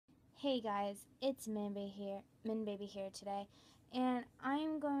Hey guys, it's Min Baby here today, and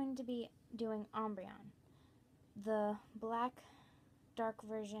I'm going to be doing Umbreon, the black dark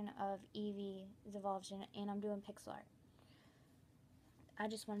version of Eevee's evolution, and I'm doing pixel art. I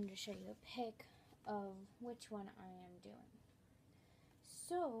just wanted to show you a pic of which one I am doing.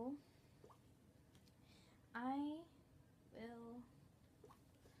 So, I will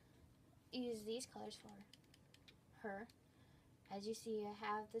use these colors for her. As you see, I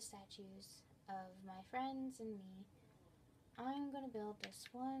have the statues of my friends and me. I'm going to build this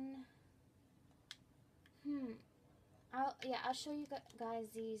one. I'll show you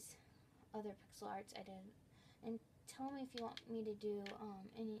guys these other pixel arts I did, and tell me if you want me to do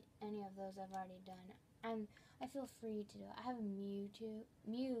any of those I've already done. I feel free to do it. I have a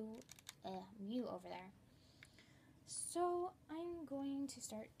Mew over there. So I'm going to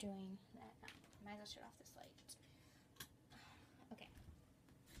start doing that now. Might as well shut off this light. Okay.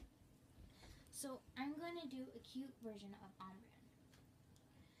 So I'm going to do a cute version of Umbreon.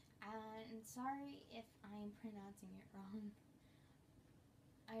 And sorry if I'm pronouncing it wrong.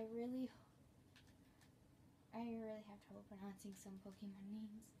 I really have trouble pronouncing some Pokemon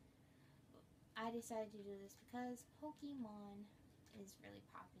names. I decided to do this because Pokemon is really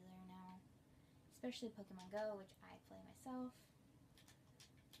popular now, especially Pokemon Go, which I play myself.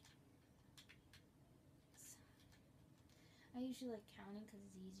 I usually like counting because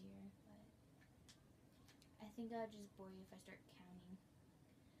it's easier, but I think I'll just bore you if I start counting.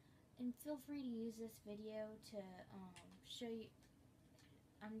 And feel free to use this video to show you.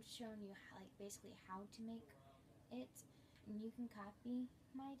 I'm showing you basically how to make it, and you can copy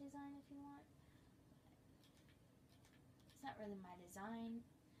my design if you want. It's not really my design.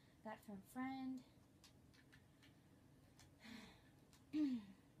 Got it from a friend.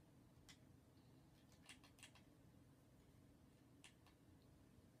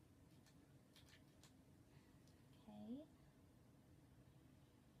 Okay.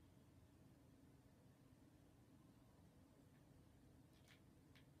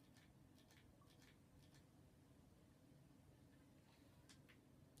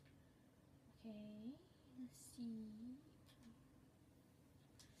 Okay, let's see.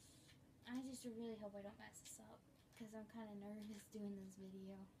 I just really hope I don't mess this up, because I'm kind of nervous doing this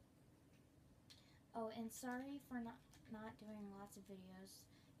video. Oh, and sorry for not doing lots of videos,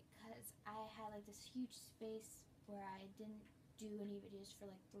 because I had like this huge space where I didn't do any videos for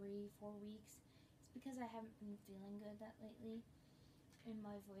like 3-4 weeks. It's because I haven't been feeling good that lately, and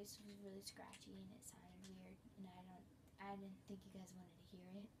my voice was really scratchy and it sounded weird, and I didn't think you guys wanted to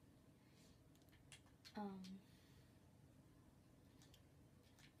hear it.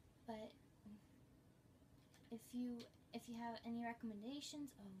 But if you have any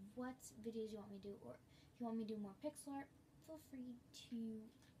recommendations of what videos you want me to do, or if you want me to do more pixel art, feel free to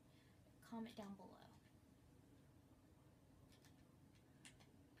comment down below.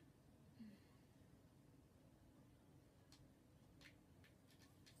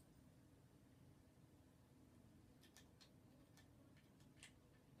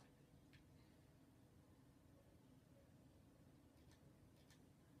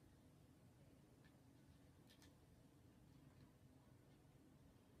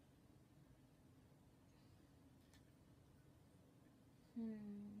 I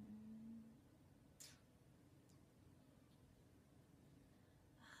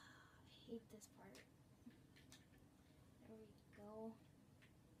hate this part. There we go.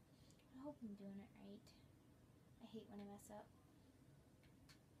 I hope I'm doing it right. I hate when I mess up.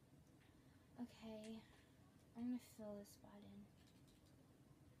 Okay, I'm gonna fill this spot in.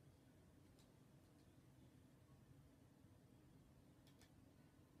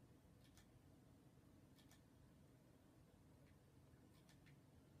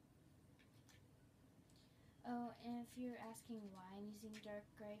 Oh, and if you're asking why I'm using dark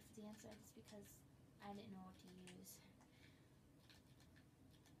gray for the inside, it's because I didn't know what to use.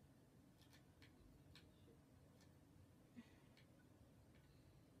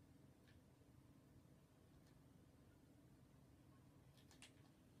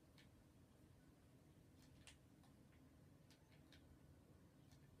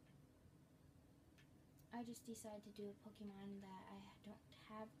 I just decided to do a Pokemon that I don't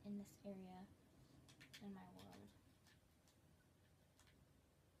have in this area in my world.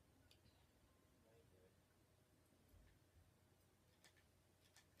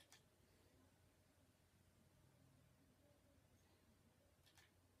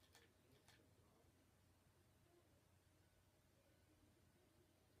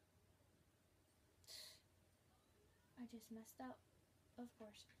 I just messed up, of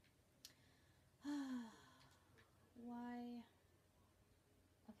course. Why?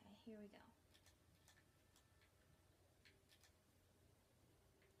 Okay, here we go.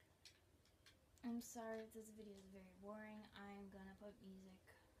 I'm sorry if this video is very boring. I'm gonna put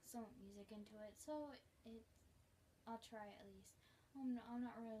some music into it, so I'll try at least. I'm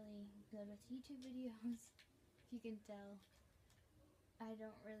not really good with YouTube videos, if you can tell. I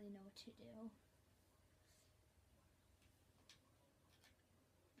don't really know what to do.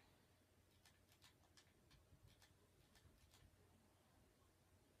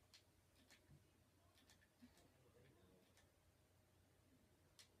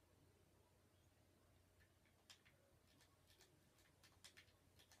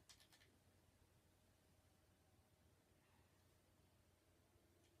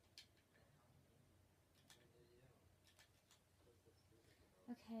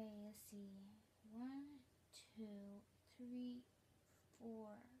 Okay, let's see. 1, 2, 3, 4.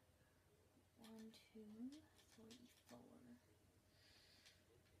 1, 2, 3, 4.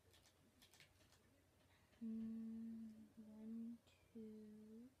 1, 2,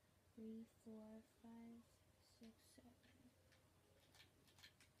 3, 4, 5, 6, 7.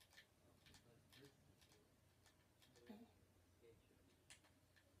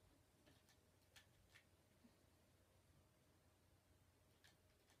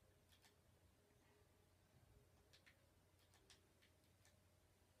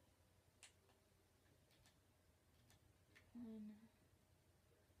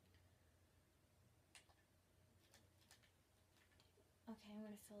 Okay, I'm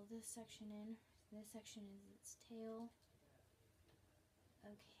going to fill this section in. This section is its tail.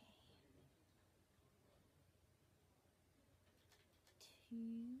 Okay. 2.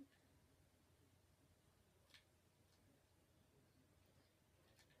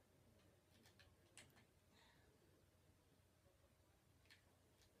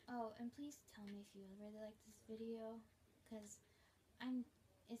 Oh, and please tell me if you really like this video, because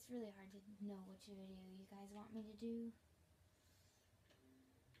it's really hard to know which video you guys want me to do.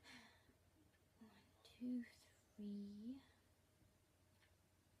 1, 2, 3.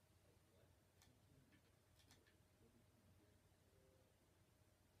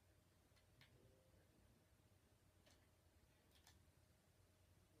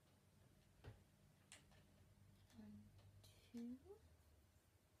 Two.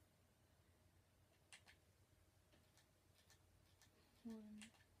 1,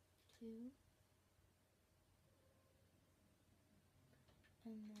 2.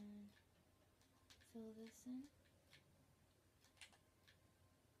 And then fill this in.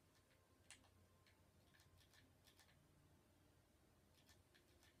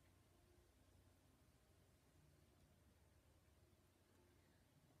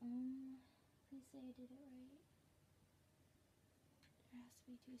 Please say I did it right. There has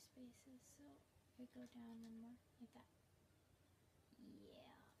to be 2 spaces, so I go down 1 more, like that.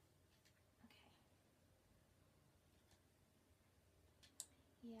 Yeah. Okay.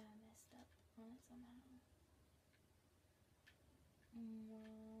 Yeah, I messed up on it somehow.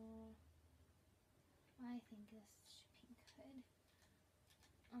 Well, I think this should be good.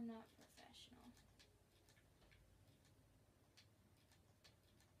 I'm not professional.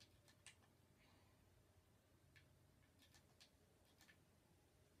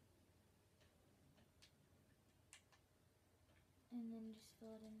 And then just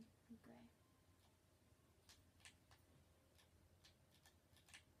fill it in gray.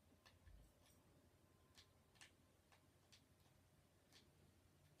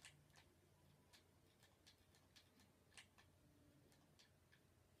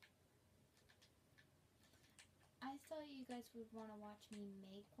 I thought you guys would want to watch me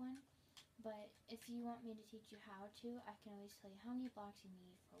make one, but if you want me to teach you how to, I can always tell you how many blocks you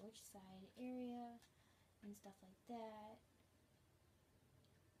need for which side area and stuff like that,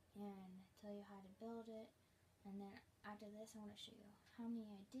 and tell you how to build it. And then after this, I want to show you how many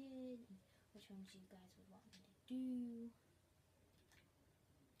I did and which ones you guys would want me to do.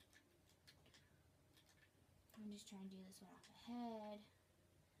 I'm just trying to do this one off the head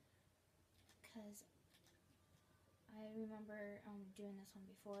because I remember doing this one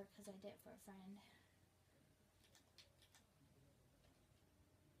before because I did it for a friend.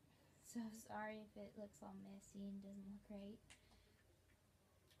 So sorry if it looks all messy and doesn't look right.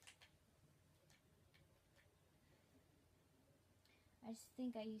 I just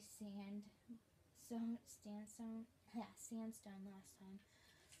think I used sandstone last time.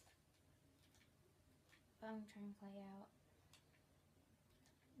 But I'm trying clay out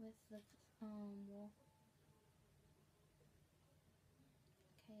with the wool.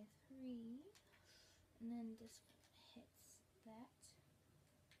 Okay, 3, and then this hits that.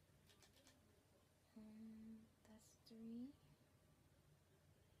 That's 3.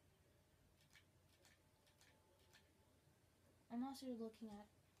 I'm also looking at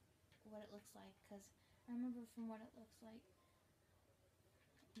what it looks like, because I remember from what it looks like.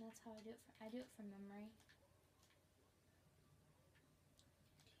 And that's how I do it. I do it from memory.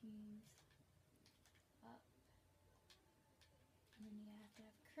 Tease up. And then you have to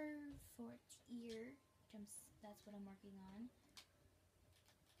have curve for its ear, which that's what I'm working on.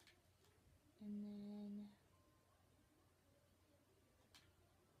 And then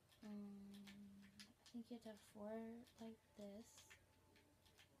I think you have to have 4 like this.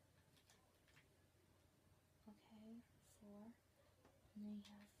 Okay, 4. And then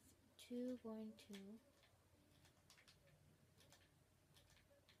you have 2 going 2.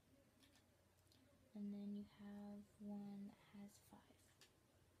 And then you have 1 that has 5. Okay.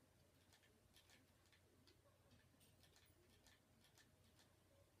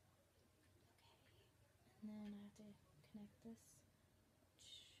 And then I have to connect this.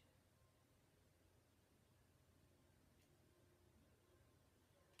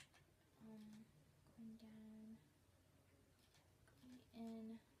 Going down, going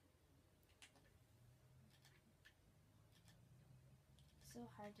in. It's so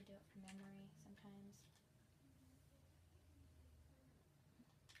hard to do it from memory sometimes.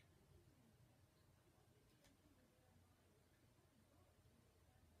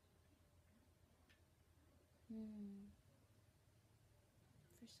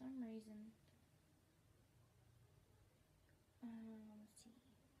 For some reason, let's see.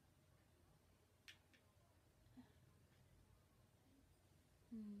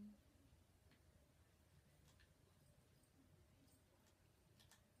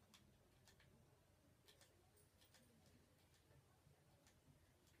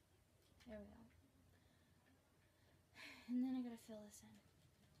 There we go. And then I gotta fill this in.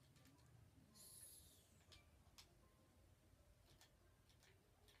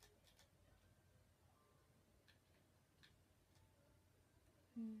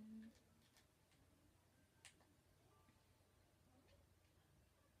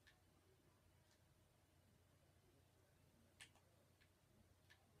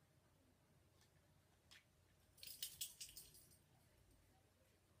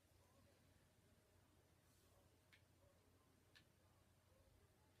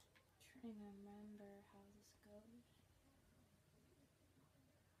 Trying to remember how this goes.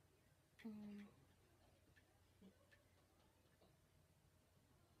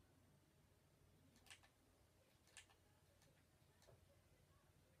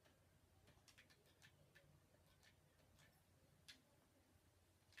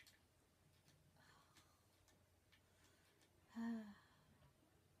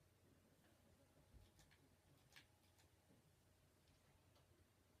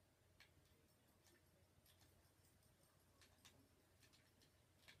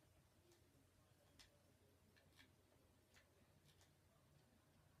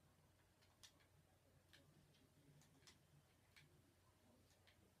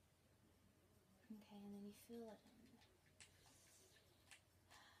 Okay, and then you fill it in.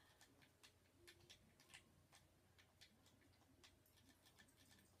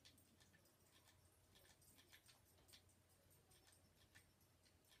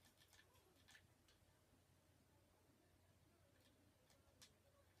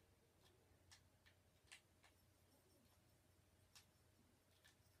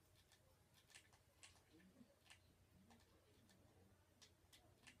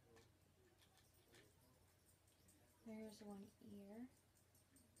 There's one ear.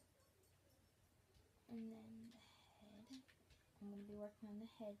 And then the head. I'm going to be working on the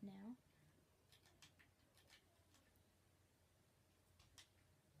head now.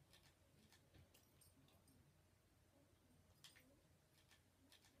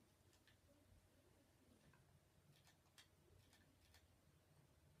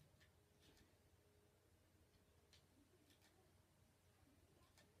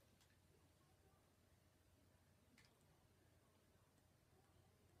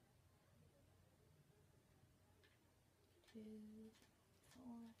 Two,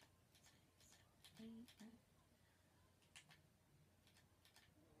 4, 6, 8,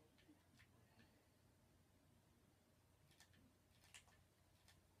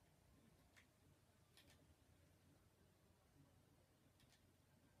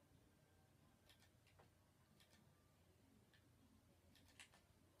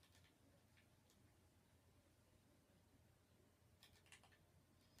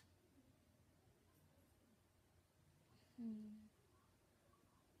 9.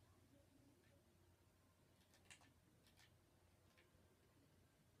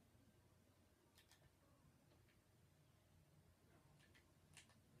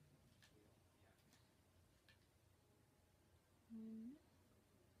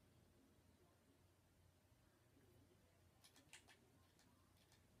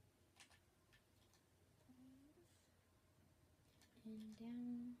 and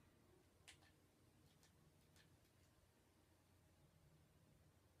down.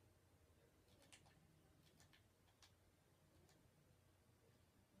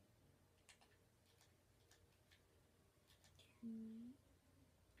 Two.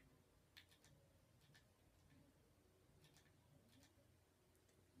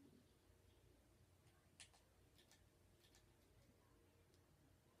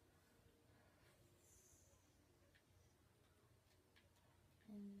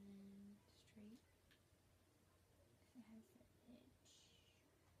 And then straight. It has the edge.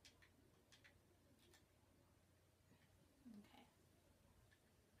 Okay.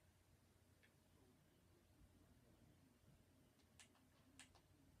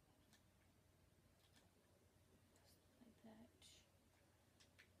 Like that.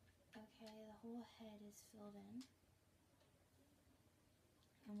 Okay, the whole head is filled in.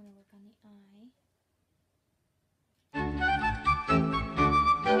 I'm going to work on the eye.